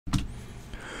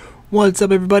What's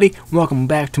up, everybody? Welcome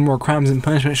back to more Crimes and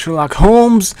Punishment Sherlock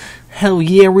Holmes. Hell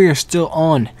yeah, we are still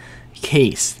on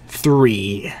Case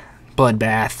 3,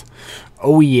 Bloodbath.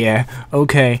 Oh yeah.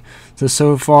 Okay,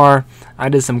 so far I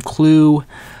did some clue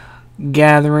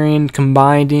gathering,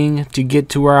 combining to get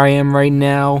to where I am right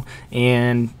now.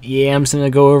 And yeah, I'm just going to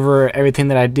go over everything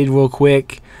that I did real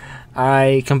quick.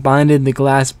 I combined the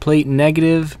glass plate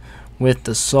negative with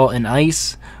the salt and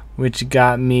ice, which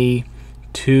got me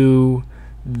to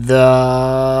the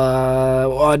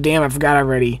I forgot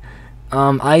already.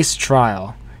 Ice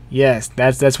trial. Yes,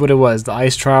 that's what it was, the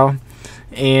ice trial.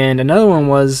 And another one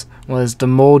was the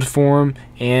mold form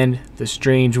and the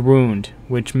strange wound,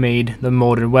 which made the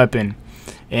molded weapon.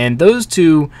 And those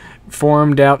two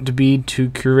formed out to be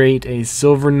to create a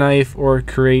silver knife or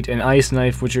create an ice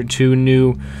knife, which are two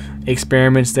new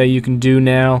experiments that you can do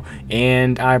now,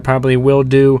 and I probably will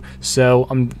do. So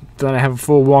I'm gonna have a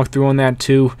full walkthrough on that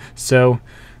too, so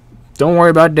don't worry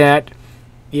about that.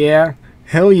 Yeah,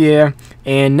 hell yeah.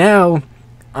 And now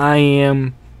I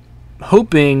am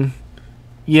hoping,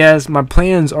 yes, my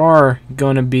plans are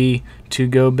gonna be to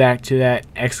go back to that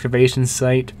excavation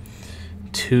site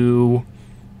to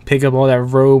pick up all that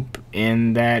rope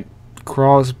and that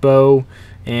crossbow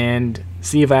and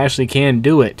see if I actually can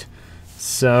do it.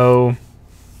 So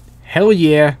hell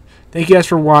yeah. Thank you guys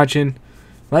for watching.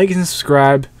 Like and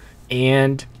subscribe,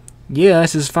 and yeah,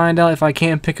 let's just find out if I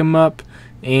can pick them up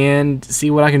and see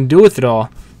what I can do with it all.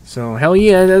 So hell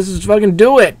yeah, let's just fucking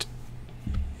do it.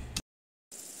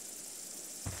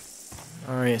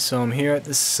 Alright, so I'm here at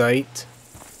the site.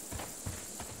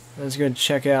 Let's go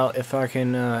check out if I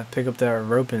can pick up that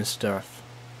rope and stuff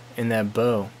and that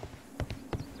bow.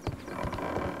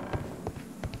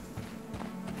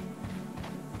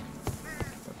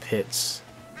 The pits.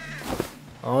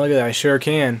 Oh, look at that, I sure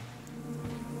can.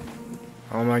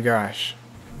 Oh my gosh.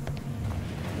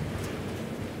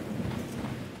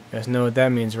 You guys know what that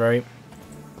means, right?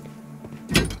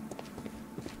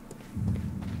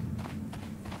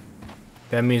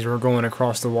 That means we're going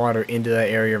across the water into that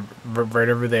area right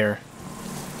over there.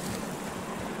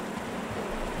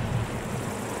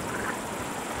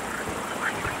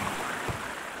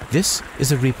 This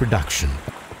is a reproduction.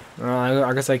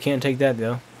 I guess I can't take that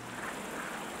though.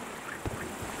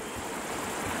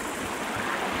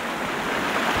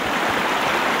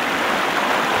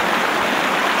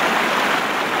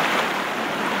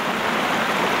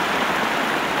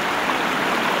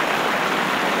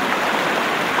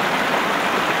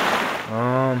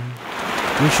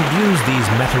 We should use these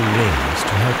metal rings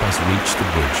to help us reach the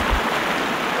bridge.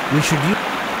 We should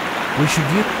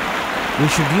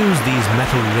use these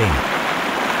metal rings.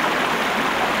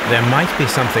 There might be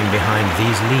something behind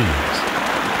these leaves.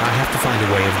 I have to find a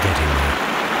way of getting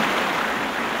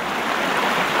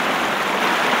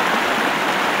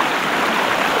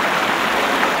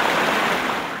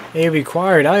there. A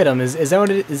required item is that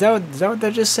what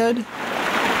that just said?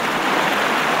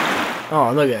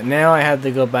 Oh, look at it. Now I have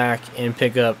to go back and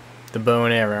pick up the bow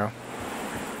and arrow.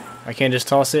 I can't just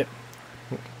toss it?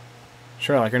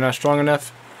 Sherlock, you're not strong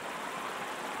enough?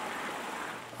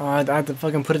 Oh, I have to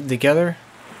fucking put it together?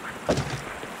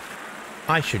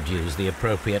 I should use the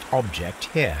appropriate object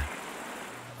here.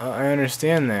 I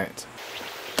understand that.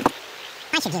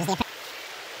 I should use the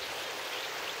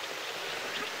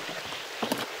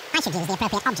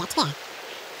appropriate object here.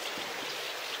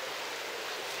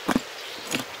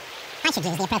 I should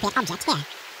use the appropriate object here.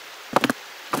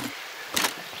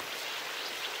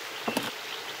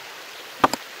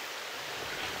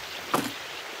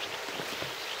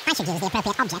 I should use the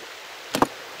appropriate object.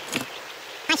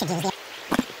 I should use the...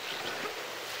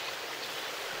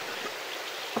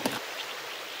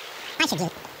 I should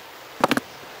use...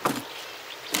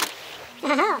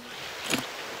 Oh.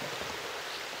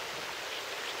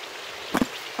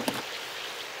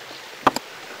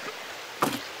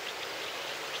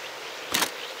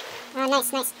 Oh,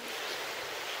 nice, nice.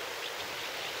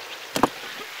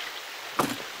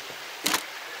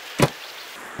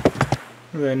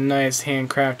 With a nice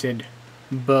handcrafted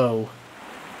bow.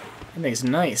 That thing's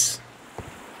nice.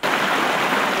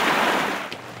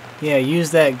 Yeah, use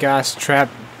that gas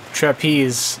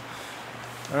trapeze.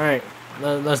 Alright,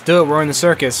 let's do it. We're in the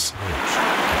circus.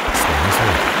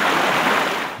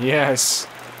 Yes.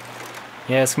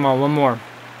 Yes, come on, one more.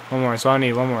 One more, so I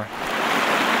need one more.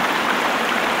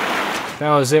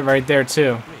 That was it right there,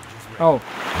 too. Oh.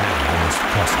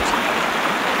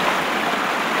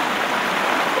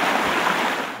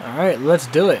 Alright, let's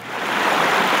do it.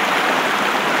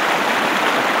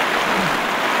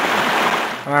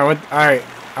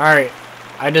 Alright.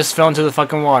 I just fell into the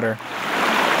fucking water.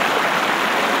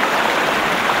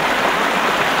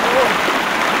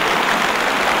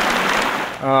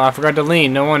 Oh, I forgot to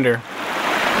lean. No wonder.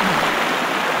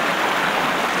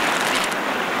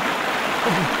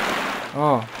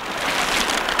 Oh.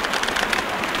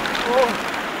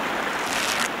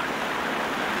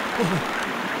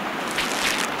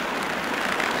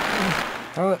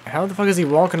 How the fuck is he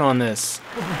walking on this?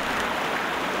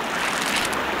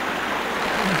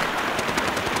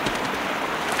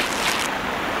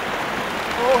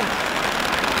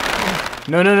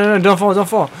 No, no, no, no, don't fall, don't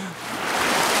fall.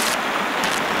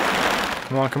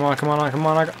 Come on, come on, come on, come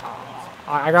on.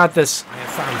 I got this. I have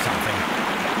found something.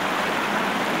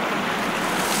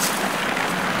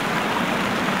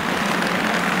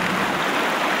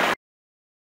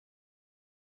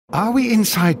 Are we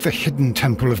inside the hidden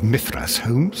Temple of Mithras,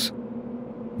 Holmes?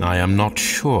 I am not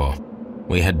sure.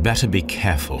 We had better be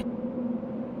careful.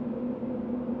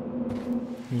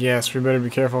 Yes, we better be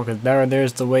careful, because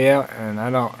there's the way out, and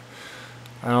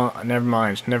never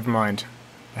mind, never mind.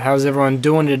 How's everyone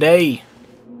doing today?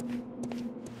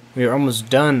 We are almost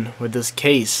done with this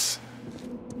case.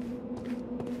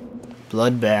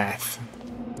 Bloodbath.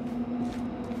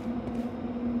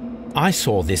 I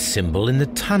saw this symbol in the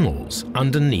tunnels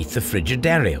underneath the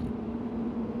Frigidarium.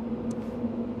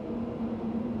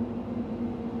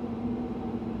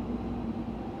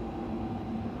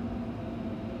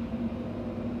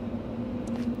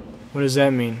 What does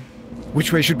that mean?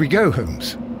 Which way should we go,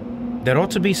 Holmes? There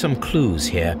ought to be some clues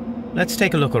here. Let's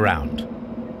take a look around.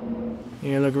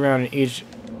 You look around and each...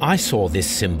 I saw this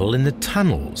symbol in the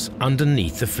tunnels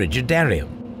underneath the Frigidarium.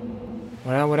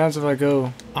 What happens if I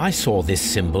go... I saw this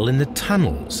symbol in the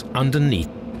tunnels underneath...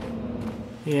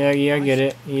 Yeah, I get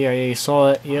it. Yeah, you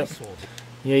saw it. Yep.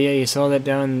 Yeah, you saw that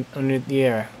down under...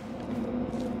 Yeah.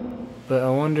 But I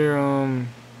wonder,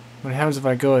 what happens if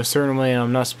I go a certain way and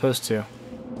I'm not supposed to?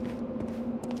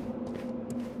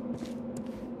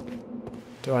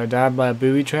 Do I die by a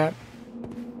booby trap?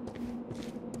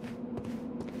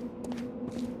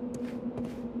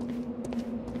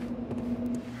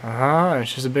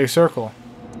 It's just a big circle.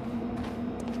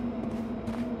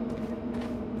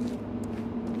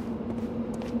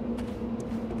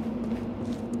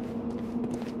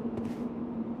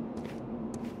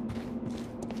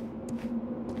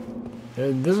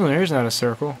 This one here's not a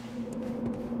circle.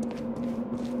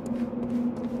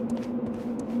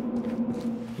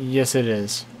 Yes, it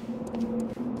is.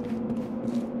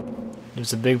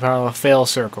 There's a big pile of fail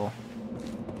circle.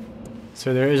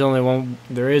 So there is only one.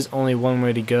 There is only one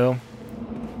way to go,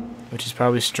 which is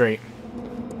probably straight.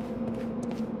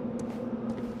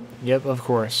 Yep, of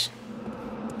course.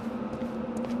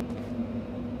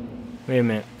 Wait a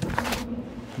minute.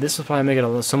 This will probably make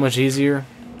it so much easier.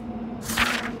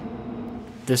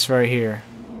 This right here.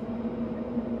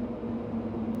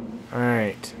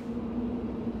 Alright.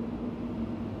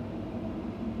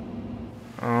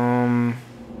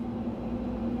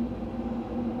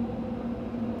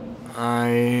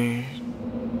 I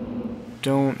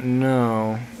don't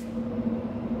know.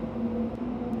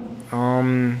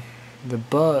 The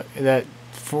bug, that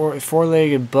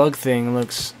four-legged bug thing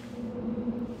looks...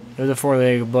 There's a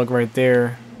four-legged bug right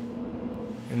there.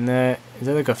 And that... Is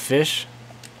that like a fish?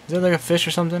 Is that like a fish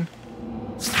or something?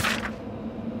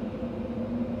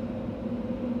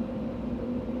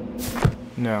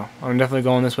 No. I'm definitely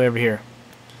going this way over here.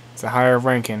 It's a higher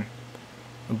ranking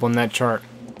up on that chart.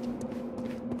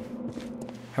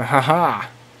 Ha ha ha!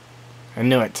 I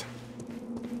knew it.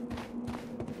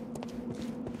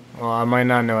 Well, I might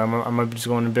not know. I might be just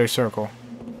going in a big circle.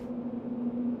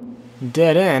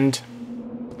 Dead end?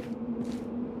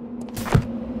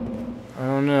 I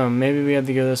don't know. Maybe we have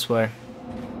to go this way.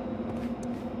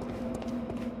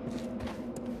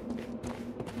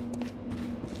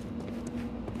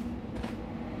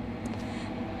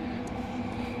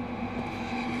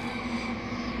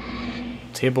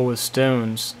 Table with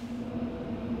stones.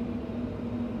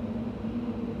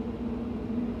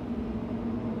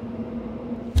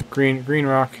 Green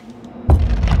rock.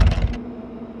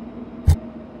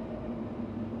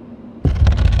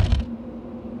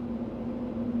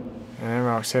 And that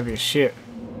rock's heavy as shit.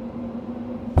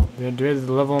 Do we have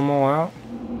to level them all out?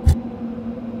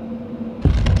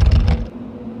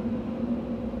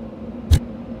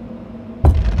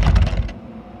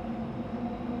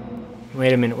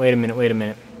 Wait a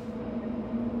minute.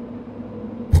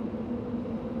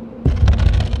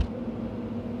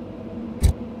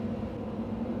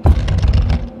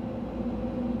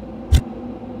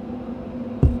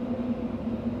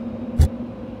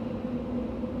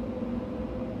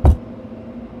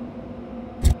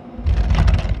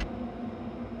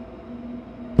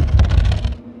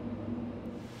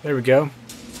 There we go.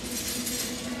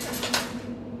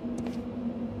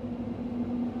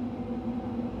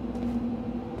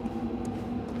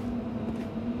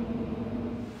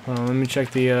 Hold on, let me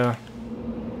check the.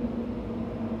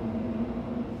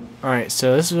 Alright,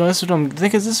 so this is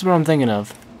what I'm thinking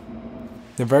of.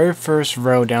 The very first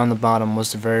row down the bottom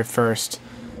was the very first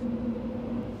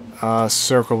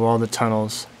circle with all the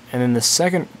tunnels, and then the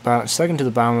second to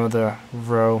the bottom of the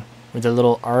row with the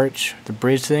little arch, the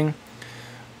bridge thing,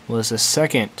 was the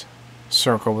second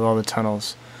circle with all the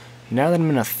tunnels. Now that I'm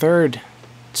in a third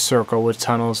circle with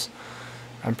tunnels,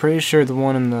 I'm pretty sure the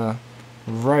one on the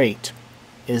right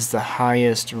is the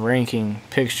highest ranking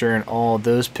picture in all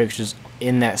those pictures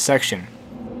in that section.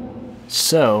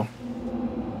 So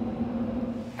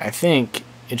I think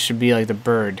it should be like the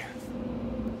bird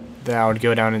that I would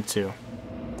go down into,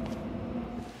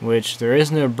 which there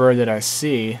is no bird that I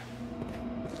see.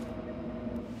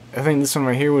 I think this one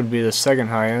right here would be the second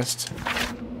highest.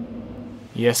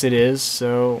 Yes, it is,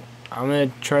 so I'm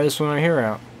gonna try this one right here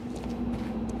out.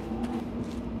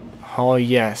 Oh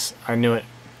yes, I knew it.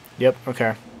 Yep,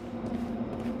 okay.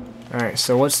 Alright,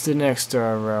 so what's the next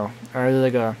row? Alright,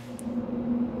 like a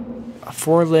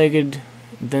four-legged,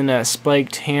 then a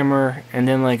spiked hammer, and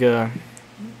then like a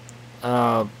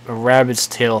rabbit's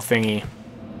tail thingy.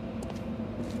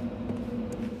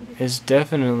 It's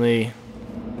definitely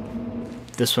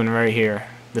this one right here,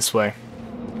 this way.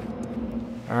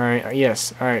 Alright,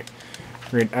 yes, alright.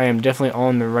 Great, I am definitely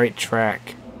on the right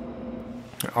track.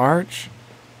 An arch,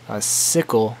 a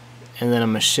sickle, and then a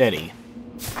machete.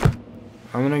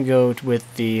 I'm gonna go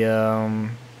with the, oh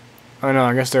no,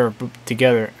 I guess they're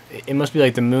together. It must be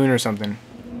like the moon or something.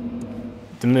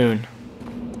 The moon.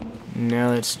 Now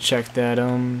let's check that,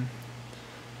 I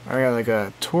got like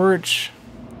a torch,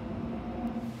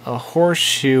 a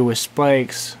horseshoe with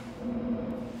spikes,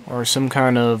 or some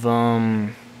kind of,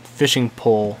 fishing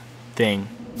pole thing.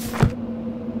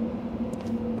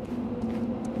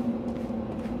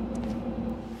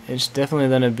 It's definitely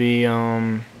gonna be,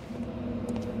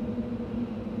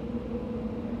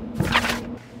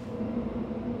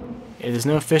 there's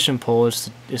no fishing pole,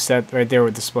 it's that right there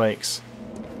with the spikes.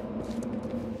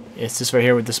 It's this right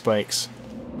here with the spikes.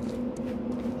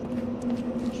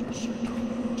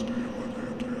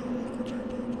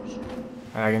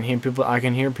 I can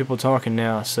hear people talking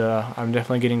now, so I'm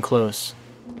definitely getting close.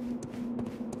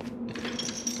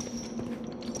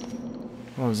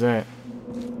 What was that?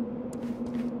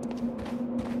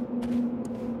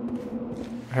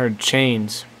 I heard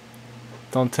chains.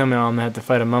 Don't tell me I'm gonna have to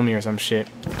fight a mummy or some shit.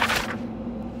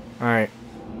 Alright.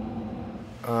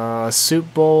 A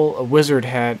soup bowl, a wizard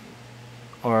hat,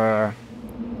 or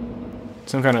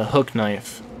some kind of hook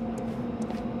knife.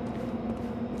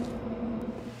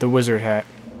 The wizard hat.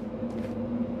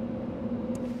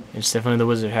 It's definitely the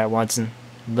wizard hat, Watson.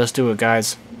 Let's do it,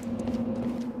 guys.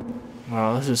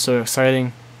 Wow, this is so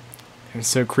exciting and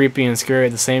so creepy and scary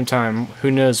at the same time. Who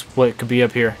knows what could be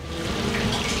up here?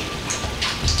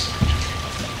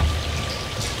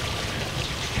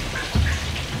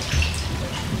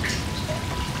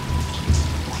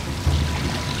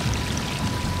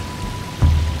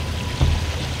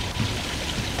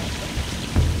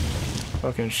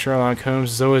 Fucking Sherlock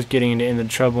Holmes is always getting into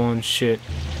trouble and shit.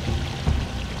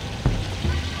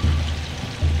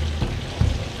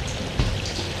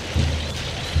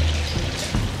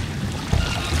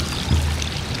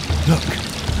 Look,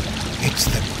 it's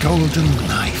the golden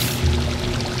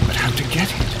knife. But how to get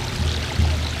it?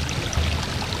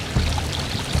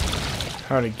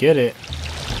 How to get it?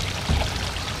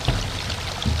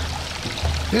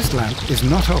 This lamp is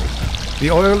not old.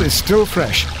 The oil is still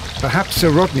fresh. Perhaps Sir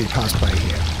Rodney passed by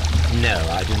here. No,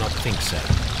 I do not think so.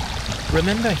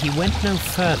 Remember, he went no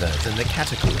further than the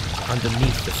catacombs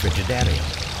underneath the Frigidarium.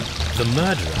 The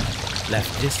murderer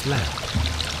left this lamp.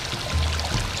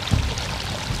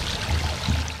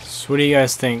 So what do you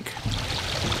guys think?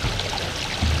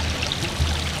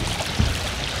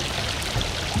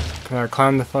 Can I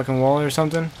climb the fucking wall or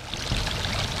something?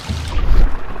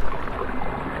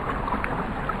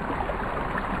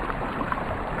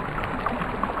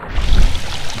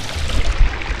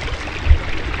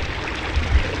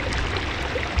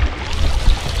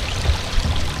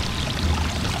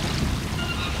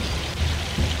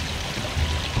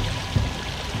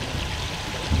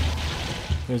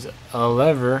 There's a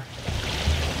lever.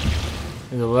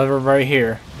 There's a lever right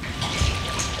here.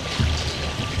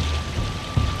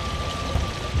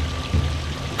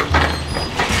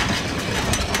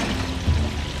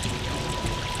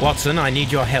 Watson, I need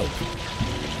your help.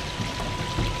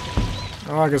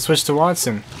 Oh, I can switch to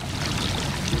Watson.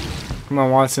 Come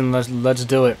on, Watson, let's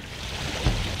do it.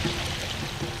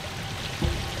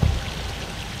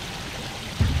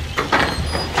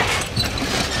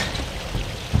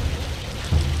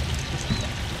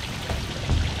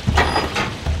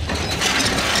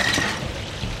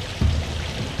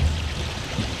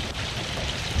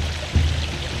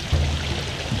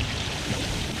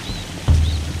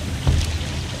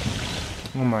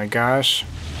 Oh my gosh.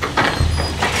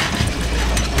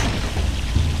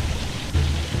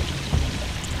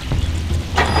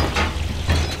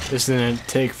 This is gonna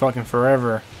take fucking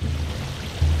forever.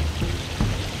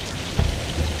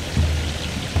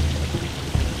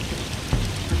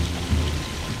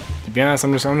 To be honest,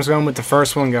 I'm just going with the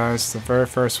first one, guys. The very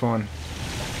first one.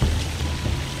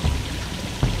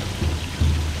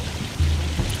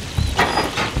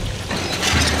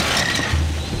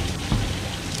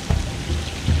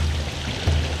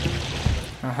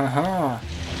 Haha.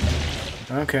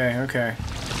 Okay, okay.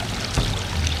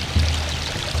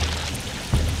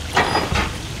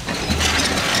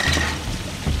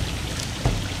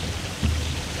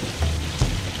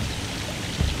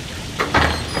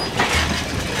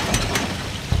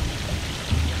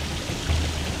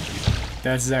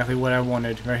 That's exactly what I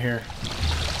wanted, right here.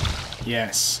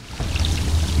 Yes.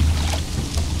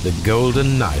 The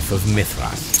golden knife of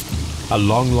Mithras. A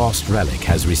long-lost relic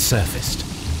has resurfaced.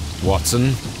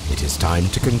 Watson, it is time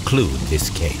to conclude this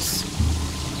case.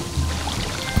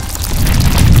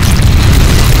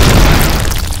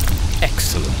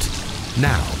 Excellent.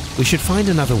 Now, we should find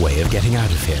another way of getting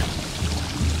out of here.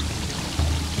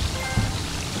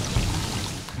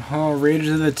 Oh, Raiders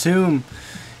of the Tomb.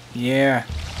 Yeah.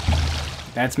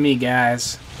 That's me,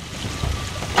 guys.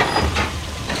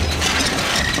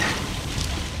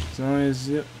 As long as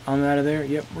I'm out of there,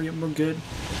 yep, we're good.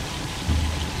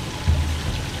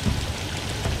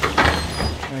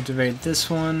 Activate this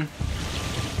one.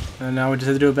 And now we just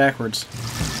have to do it backwards.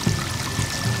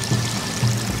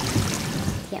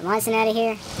 Get Watson out of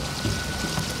here.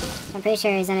 I'm pretty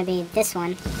sure it's gonna be this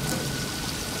one.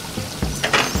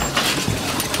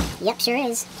 Yep, sure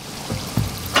is.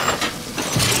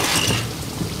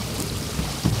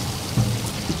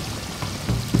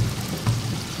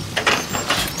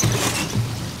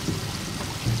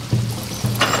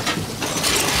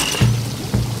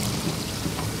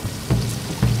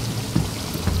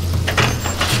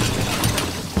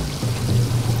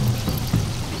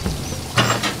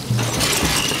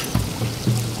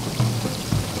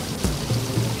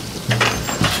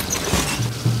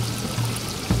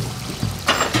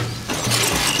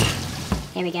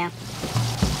 Here we go.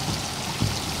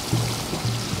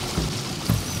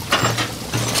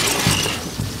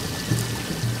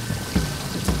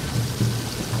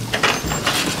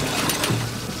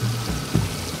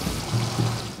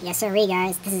 Yes, sirree,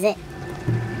 guys. This is it.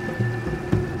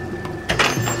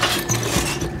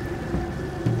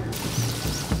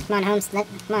 Come on, Holmes. Come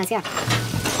on, let's go.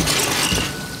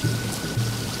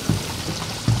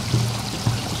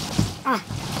 Ah.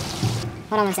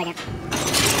 Hold on one second.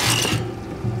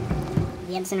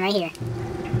 Yep, this one right here.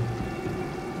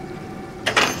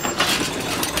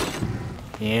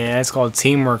 Yeah, that's called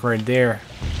teamwork right there.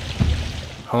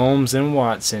 Holmes and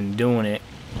Watson doing it.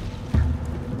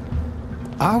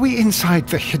 Are we inside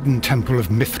the hidden Temple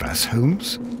of Mithras,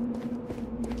 Holmes?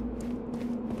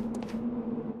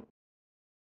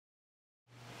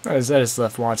 I just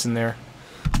left Watson there.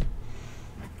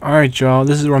 Alright, y'all,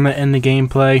 this is where I'm going to end the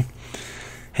gameplay.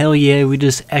 Hell yeah, we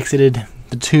just exited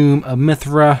the tomb of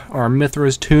Mithra, or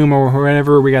Mithra's tomb, or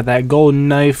whatever. We got that golden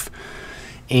knife,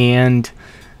 and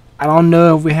I don't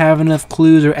know if we have enough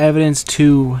clues or evidence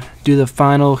to do the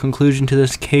final conclusion to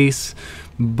this case,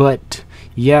 but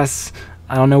yes,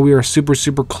 I don't know, we were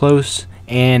super close,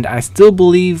 and I still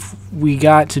believe we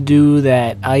got to do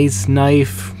that ice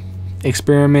knife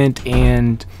experiment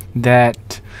and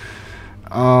that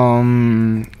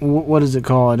what is it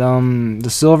called, the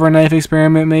silver knife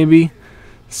experiment, maybe.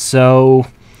 So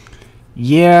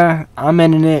yeah, I'm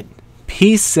ending it.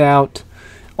 Peace out.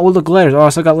 Oh, look, letters. Oh, I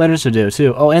still got letters to do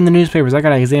too. Oh, and the newspapers. I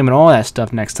gotta examine all that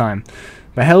stuff next time.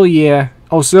 But hell yeah.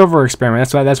 Oh, silver experiment.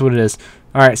 That's what it is.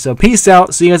 Alright, so peace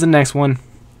out. See you guys in the next one.